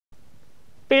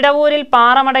പിടവൂരിൽ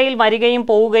പാറമടയിൽ വരികയും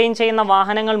പോവുകയും ചെയ്യുന്ന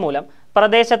വാഹനങ്ങൾ മൂലം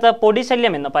പ്രദേശത്ത്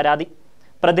പൊടിശല്യമെന്ന് പരാതി.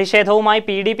 പ്രതിഷേധവുമായി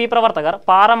PDP പ്രവർത്തകർ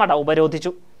പാറമട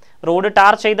ഉപരോധിച്ചു. റോഡ്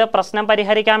ടാർ ചെയ്ത് പ്രശ്നം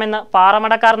പരിഹരിക്കാമെന്ന്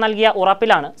പാറമടക്കാർ നൽകിയ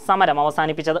ഉറപ്പിലാണ് സമരം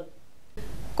അവസാനിപ്പിച്ചത്.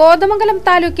 കോതമംഗലം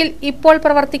താലൂക്കിൽ ഇപ്പോൾ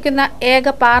പ്രവർത്തിക്കുന്ന ഏക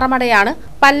പാറമടയാണ്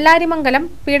പല്ലാരിമംഗലം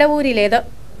പിടവൂരിലേത്.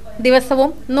 ദിവസവും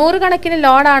നൂറുകണക്കിന്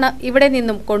ലോഡാണ് ഇവിടെ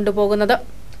നിന്നും കൊണ്ടുപോകുന്നത്.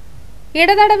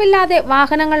 ഇടതടവില്ലാതെ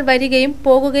വാഹനങ്ങൾ വരികയും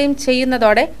പോകുകയും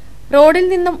ചെയ്യുന്നതോടെ റോഡിൽ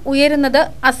നിന്നും ഉയരുന്നത്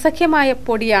അസഖ്യമായ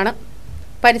പൊടിയാണ്.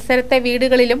 പരിസരത്തെ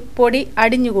വീടുകളിലും പൊടി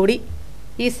അടിഞ്ഞുകൂടി.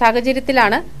 ഈ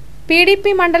സാഹചര്യത്തിലാണ്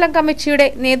PDP മണ്ഡലം കമ്മിറ്റിയുടെ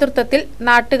നേതൃത്വത്തിൽ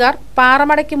നാട്ടുകാർ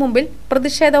പാറമടയ്ക്ക് മുമ്പിൽ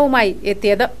പ്രതിഷേധവുമായി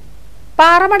എത്തിയത്.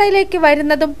 പാറമടയിലേക്ക്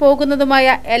വരുന്നതും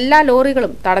പോകുന്നതുമായ എല്ലാ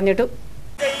ലോറികളും തടഞ്ഞിട്ടു.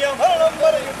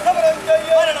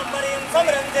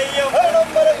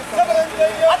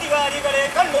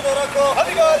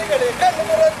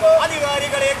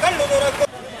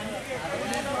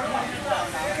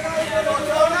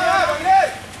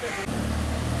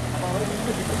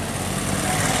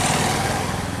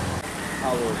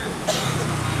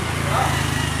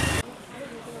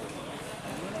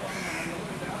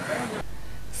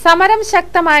 സമരം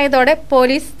ശക്തമായതോടെ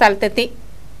പോലീസ് സ്ഥലത്തെത്തി.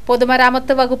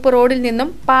 പൊതുമരാമത്ത് വകുപ്പ് റോഡിൽ നിന്നും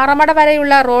പാറമട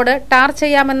വരെയുള്ള റോഡ് ടാർ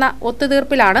ചെയ്യാമെന്ന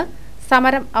ഒത്തുതീർപ്പിലാണ്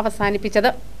സമരം അവസാനിപ്പിച്ചത്.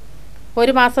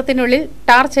 1 മാസത്തിനുള്ളിൽ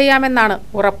ടാർ ചെയ്യാമെന്നാണ്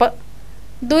ഉറപ്പ്.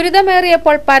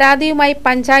 ദുരിതമേറിയപ്പോൾ പരാതിയുമായി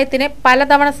പഞ്ചായത്തിനെ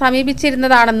പലതവണ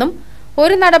സമീപിച്ചിരുന്നതാണെന്നും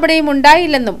ഒരു നടപടിയും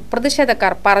ഉണ്ടായില്ലെന്നും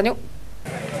പ്രതിഷേധക്കാർ പറഞ്ഞു.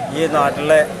 ഈ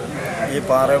നാട്ടിലെ ഈ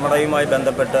പാറമടയുമായി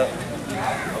ബന്ധപ്പെട്ട്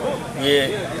ഈ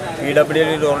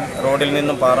PWD റോഡിൽ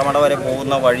നിന്നും പാറമട വരെ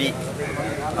പോകുന്ന വഴി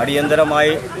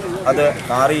അടിയന്തരമായി അത്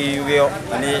ടാർ ചെയ്യുകയോ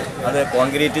അല്ലെങ്കിൽ അത്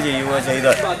കോൺക്രീറ്റ് ചെയ്യുകയോ ചെയ്ത്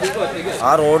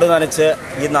ആ റോഡ് നനച്ച്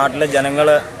ഈ നാട്ടിലെ ജനങ്ങൾ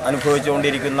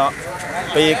അനുഭവിച്ചുകൊണ്ടിരിക്കുന്ന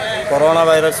ഇപ്പോൾ ഈ കൊറോണ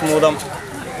വൈറസ് മൂലം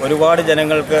ഒരുപാട്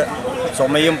ജനങ്ങൾക്ക്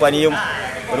ചുമയും പനിയും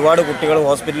ഒരുപാട് കുട്ടികൾ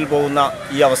ഹോസ്പിറ്റലിൽ പോകുന്ന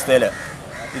ഈ അവസ്ഥയിൽ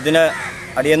ഇതിന്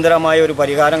അടിയന്തരമായ ഒരു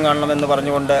പരിഹാരം കാണണമെന്ന്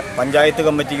പറഞ്ഞുകൊണ്ട് പഞ്ചായത്ത്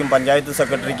കമ്മിറ്റിക്കും പഞ്ചായത്ത്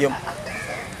സെക്രട്ടറിക്കും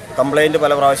കംപ്ലൈൻറ്റ്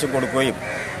പല പ്രാവശ്യം കൊടുക്കുകയും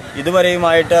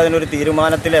ഇതുവരെയുമായിട്ട് അതിനൊരു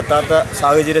തീരുമാനത്തിലെത്താത്ത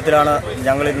സാഹചര്യത്തിലാണ്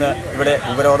ഞങ്ങളിന്ന് ഇവിടെ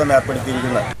ഉപരോധം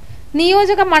ഏർപ്പെടുത്തിയിരിക്കുന്നത്.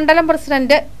 നിയോജക മണ്ഡലം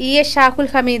പ്രസിഡന്റ് EA ഷാഹുൽ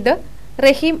ഹമീദ്,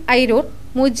 റഹീം ഐരൂർ,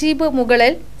 മുജീബ്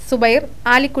മുകളേൽ, സുബൈർ,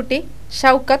 ആലിക്കുട്ടി,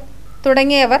 ഷൗക്കത്ത്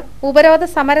തുടങ്ങിയവർ ഉപരോധ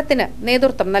സമരത്തിന്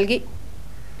നേതൃത്വം നൽകി.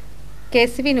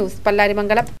 KCV news,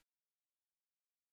 Pallarimangalam.